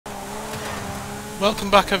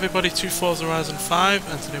Welcome back everybody to Forza Horizon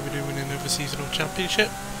 5, and today we're doing another seasonal championship.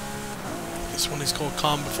 This one is called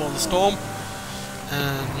Calm Before the Storm,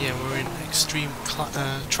 and yeah, we're in Extreme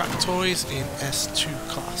Track Toys in S2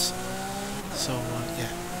 class. So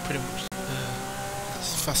yeah, pretty much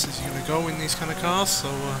as fast as you're going to go in these kind of cars,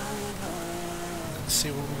 so let's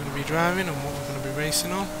see what we're going to be driving and what we're going to be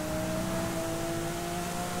racing on.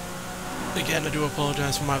 Again, I do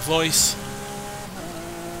apologise for my voice.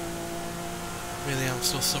 Really, I'm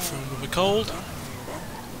still suffering with a cold.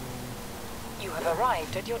 You have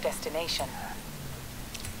arrived at your destination.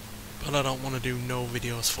 But I don't want to do no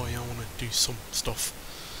videos for you, I want to do some stuff.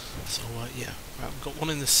 So yeah, right, we've got one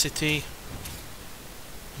in the city,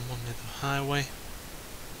 and one near the highway,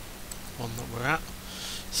 one that we're at.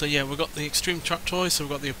 So yeah, we've got the Extreme Track Toys, so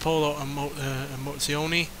we've got the Apollo and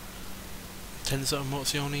Mozioni, Tenza and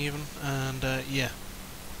Mozioni even, and yeah,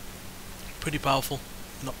 pretty powerful,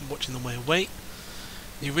 not much in the way of weight.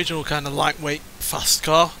 The original kind of lightweight fast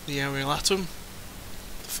car, the Ariel Atom,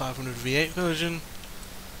 the 500 V8 version,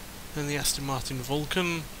 then the Aston Martin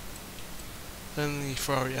Vulcan, then the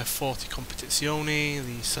Ferrari F40 Competizione,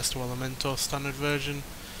 the Sesto Elemento standard version,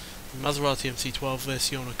 the Maserati MC12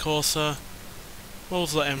 Versione Corsa,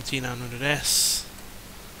 Volvo MT900S,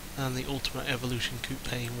 and the Ultimate Evolution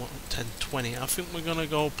Coupe 1020. I think we're gonna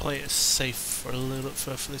go play it safe for a little bit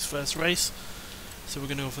for this first race, so we're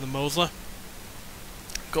gonna go for the Mosler.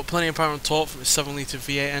 Got plenty of power and torque from its 7 litre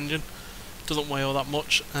V8 engine. Doesn't weigh all that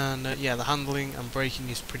much, and yeah, the handling and braking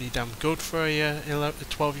is pretty damn good for a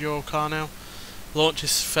 12-year-old car now. Launch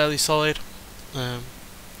is fairly solid, and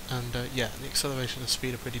yeah, the acceleration and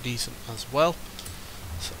speed are pretty decent as well.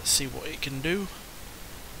 So let's see what it can do.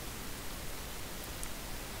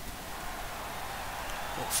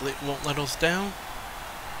 Hopefully it won't let us down.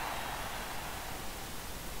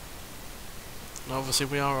 Now obviously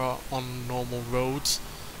we are on normal roads.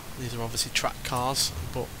 These are obviously track cars,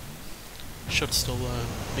 but should still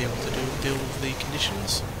be able to deal with the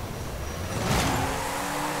conditions.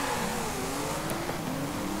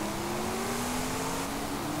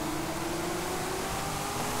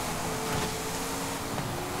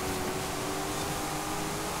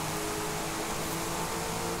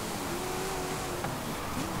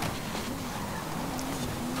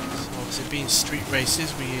 So obviously being street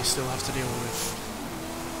races, we still have to deal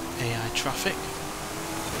with AI traffic.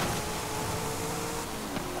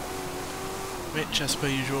 Which, as per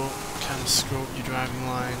usual, can screw up your driving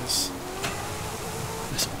lines,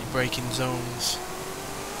 mess up your braking zones,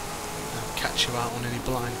 and catch you out on any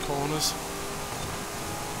blind corners.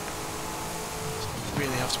 So you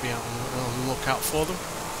really have to be out on the lookout for them.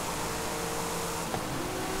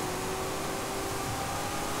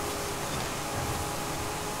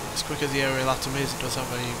 As quick as the Ariel Atom is, it does have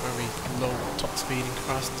a very low top speed in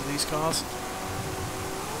comparison to these cars.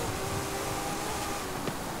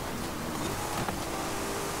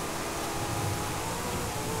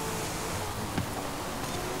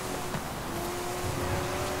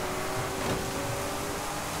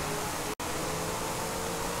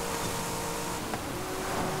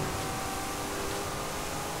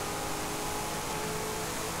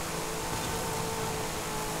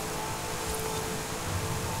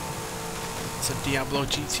 It's a Diablo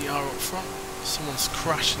GTR up front. Someone's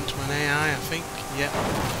crashed into an AI, I think. Yeah.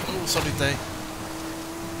 Oh, so did they.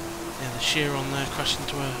 Yeah, the Chiron there crashed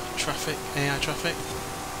into a AI traffic.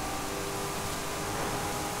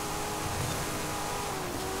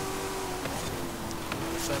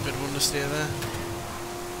 Fair bit of understeer there.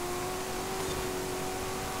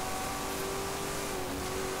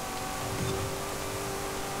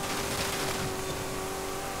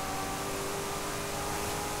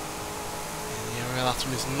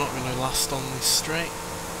 Atom is not going to last on this straight.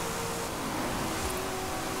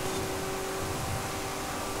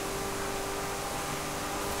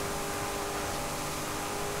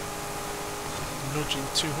 Nudging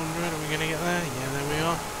 200, are we going to get there? Yeah, there we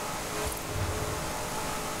are.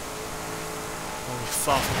 Well, we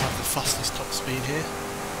far from have the fastest top speed here.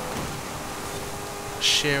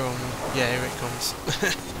 Sheer on, yeah, here it comes.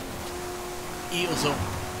 Eat us up,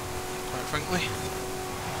 quite frankly.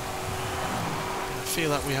 I feel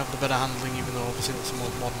like we have the better handling, even though obviously it's a more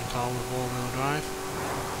modern car with all-wheel drive.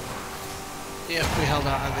 Yep, we held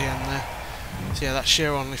out at the end there. So yeah, that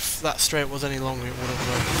Chiron, if that straight was any longer, it would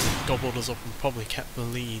have gobbled us up and probably kept the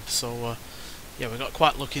lead. So yeah, we got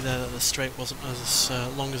quite lucky there that the straight wasn't as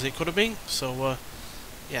long as it could have been. So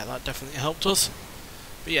yeah, that definitely helped us.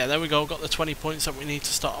 But yeah, there we go, got the 20 points that we need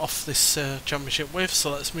to start off this championship with.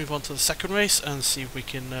 So let's move on to the second race and see if we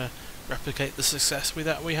can replicate the success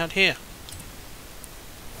that we had here.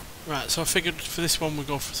 Right, so I figured for this one we'll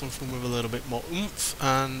go for something with a little bit more oomph,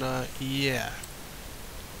 and yeah.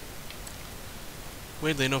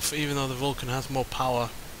 Weirdly enough, even though the Vulcan has more power,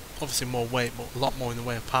 obviously more weight, but a lot more in the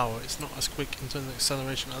way of power, it's not as quick in terms of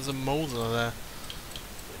acceleration as a Moser there,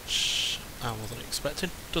 which I wasn't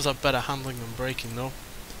expecting. Does have better handling than braking though.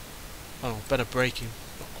 Oh, better braking,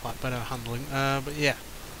 not quite better handling, but yeah.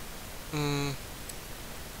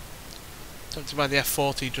 Tempted by the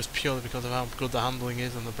F40 just purely because of how good the handling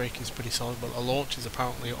is, and the braking is pretty solid, but the launch is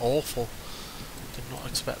apparently awful. Did not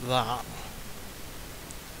expect that.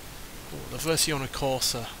 Ooh, the Versione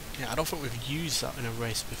Corsa. Yeah, I don't think we've used that in a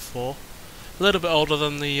race before. A little bit older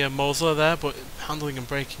than the Moser there, but handling and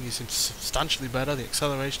braking is substantially better. The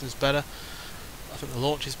acceleration is better. I think the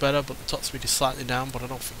launch is better, but the top speed is slightly down, but I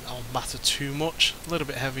don't think that'll matter too much. A little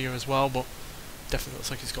bit heavier as well, but definitely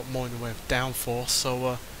looks like it's got more in the way of downforce,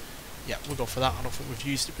 so yeah, we'll go for that. I don't think we've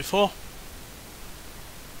used it before.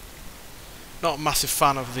 Not a massive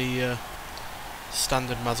fan of the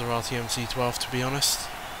standard Maserati MC12, to be honest.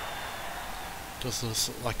 Does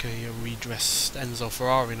look like a redressed Enzo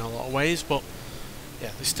Ferrari in a lot of ways, but yeah,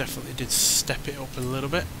 this definitely did step it up a little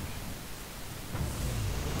bit.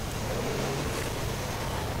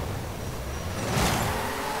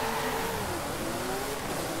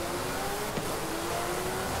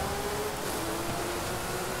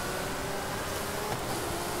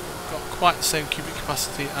 Got quite the same cubic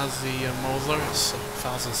capacity as the Moser. It's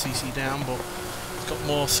 1000cc down, but it's got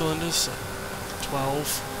more cylinders, so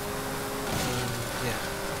 12. Yeah,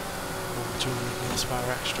 200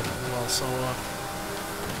 horsepower extra as well, so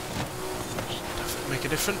definitely make a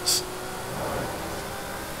difference.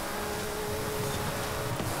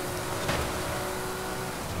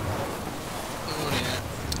 Oh yeah,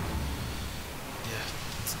 yeah,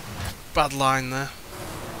 bad line there.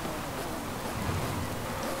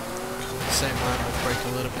 The same line will brake a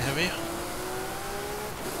little bit heavier.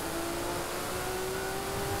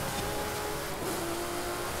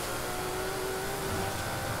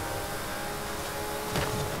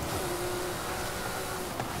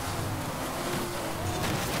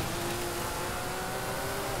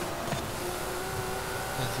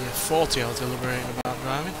 The 40 I was deliberating about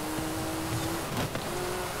driving.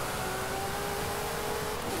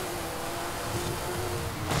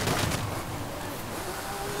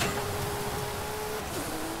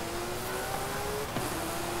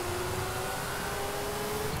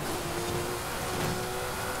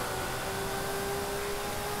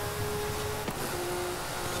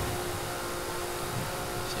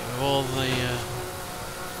 See, with all the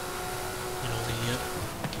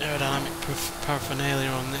aerodynamic paraphernalia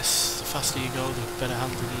on this, the faster you go, the better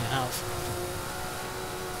handling you have.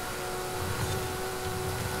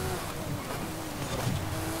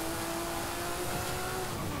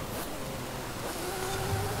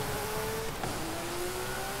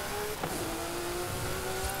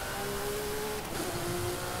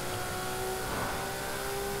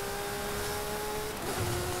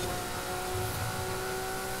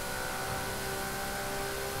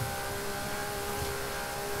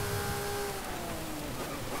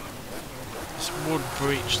 Would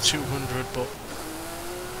breach 200, but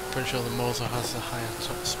pretty sure the Moser has a higher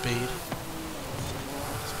top speed.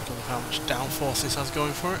 It's because of how much downforce this has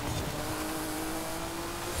going for it.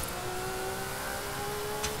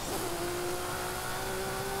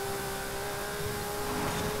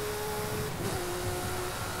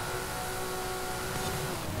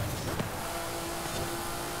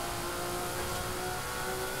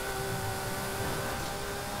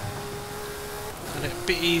 And it a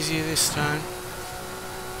bit easier this time.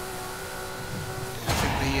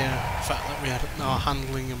 The fact that we had our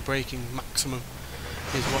handling and braking maximum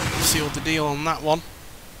is what sealed the deal on that one.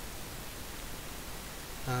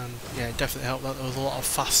 And yeah, it definitely helped that there was a lot of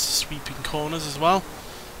fast sweeping corners as well.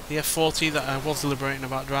 The F40 that I was deliberating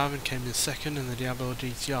about driving came in second, and the Diablo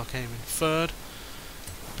GTR came in third.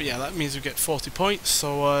 But yeah, that means we get 40 points,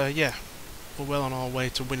 so yeah, we're well on our way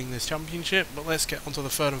to winning this championship. But let's get onto the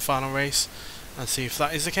third and final race and see if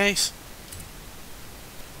that is the case.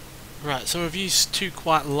 Right, so we've used two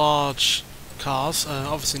quite large cars,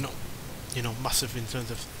 obviously not, massive in terms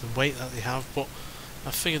of the weight that they have, but I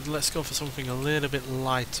figured let's go for something a little bit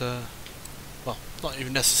lighter, well, not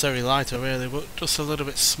even necessarily lighter really, but just a little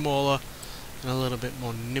bit smaller and a little bit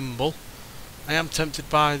more nimble. I am tempted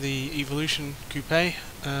by the Evolution Coupe,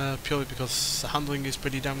 purely because the handling is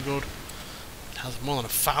pretty damn good. It has more than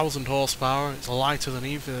 1000 horsepower, it's lighter than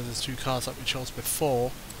either of the two cars that we chose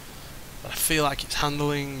before. But I feel like its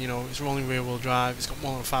handling, it's rolling rear wheel drive, it's got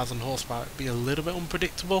more than 1000 horsepower, it'd be a little bit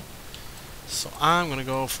unpredictable. So I'm going to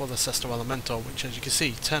go for the Sesto Elemento, which, as you can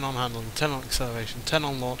see, 10 on handling, 10 on acceleration, 10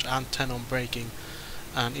 on launch, and 10 on braking.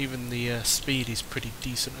 And even the speed is pretty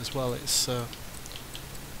decent as well. It's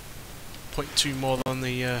 0.2 more than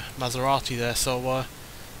the Maserati there. So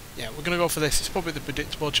yeah, we're going to go for this. It's probably the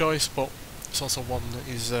predictable choice, but it's also one that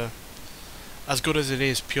is as good as it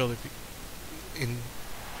is purely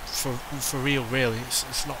for real. Really,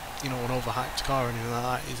 it's not, you know, an overhyped car or anything like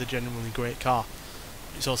that. It's a genuinely great car.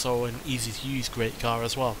 It's also an easy to use great car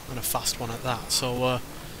as well, and a fast one at that. So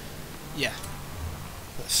yeah,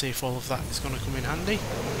 let's see if all of that is going to come in handy.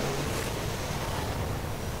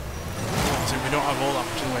 Obviously we don't have all that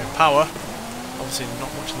much in the way of power, obviously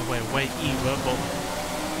not much in the way of weight either, but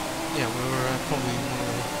yeah, we were probably one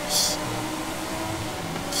of the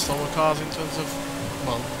slower cars in terms of,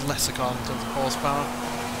 well, lesser cars in terms of horsepower.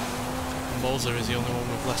 Moser is the only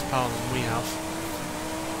one with less power than we have.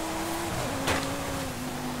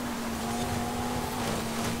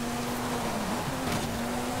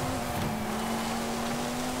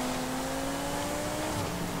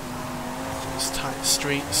 These tight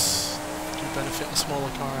streets do benefit a smaller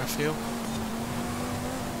car, I feel.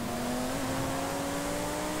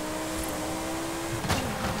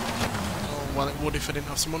 Oh, well, it would if I didn't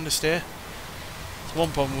have some understeer. There's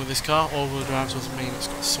one problem with this car: all-wheel drive doesn't mean it's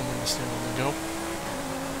got some understeer on the go.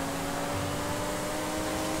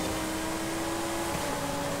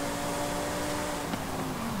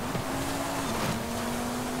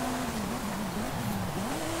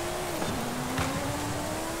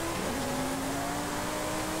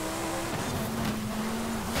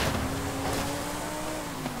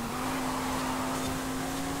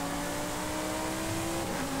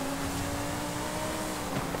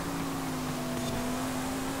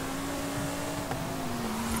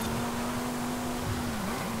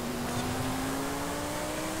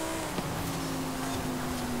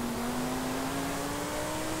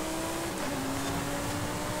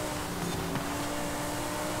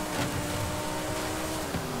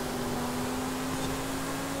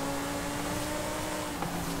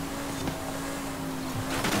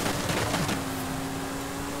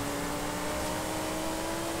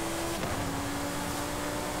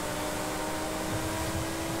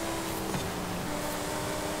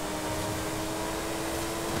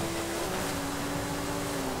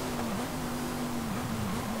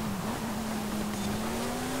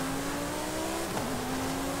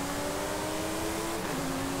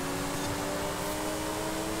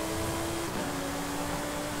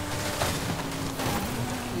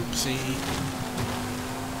 See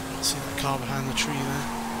that car behind the tree there.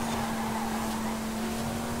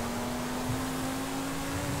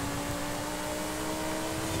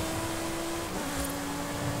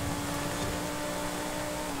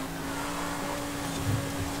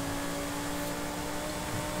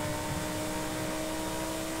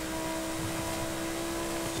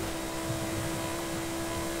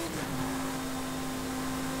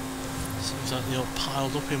 Seems like they all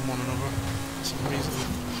piled up in one another for some reason.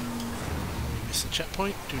 Miss the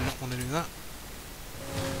checkpoint, do not want to do that.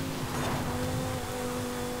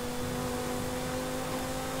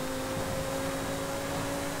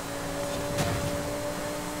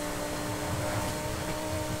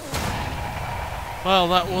 Well,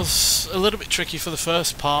 that was a little bit tricky for the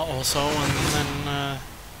first part or so, and then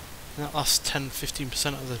that last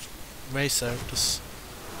 10-15% of the race there, just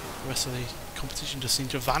the rest of the competition just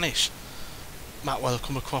seemed to vanish. Might well have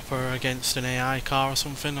come a cropper against an AI car or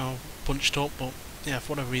something, or bunched up, but yeah,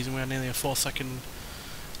 for whatever reason we had nearly a 4-second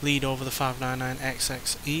lead over the 599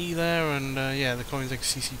 XXE there, and yeah, the Koenigsegg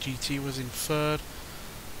CCGT was in third,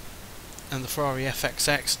 and the Ferrari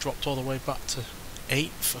FXX dropped all the way back to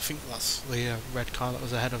 8th. I think that's the red car that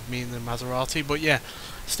was ahead of me in the Maserati, but yeah,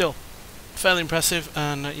 still fairly impressive,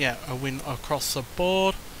 and yeah, a win across the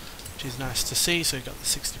board, which is nice to see. So you got the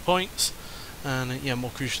 60 points, and yeah,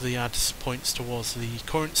 more crucially adds points towards the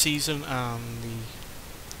current season and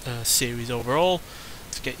the series overall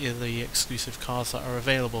to get you the exclusive cars that are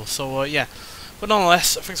available. So yeah, but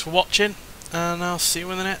nonetheless, thanks for watching, and I'll see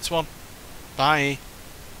you in the next one. Bye.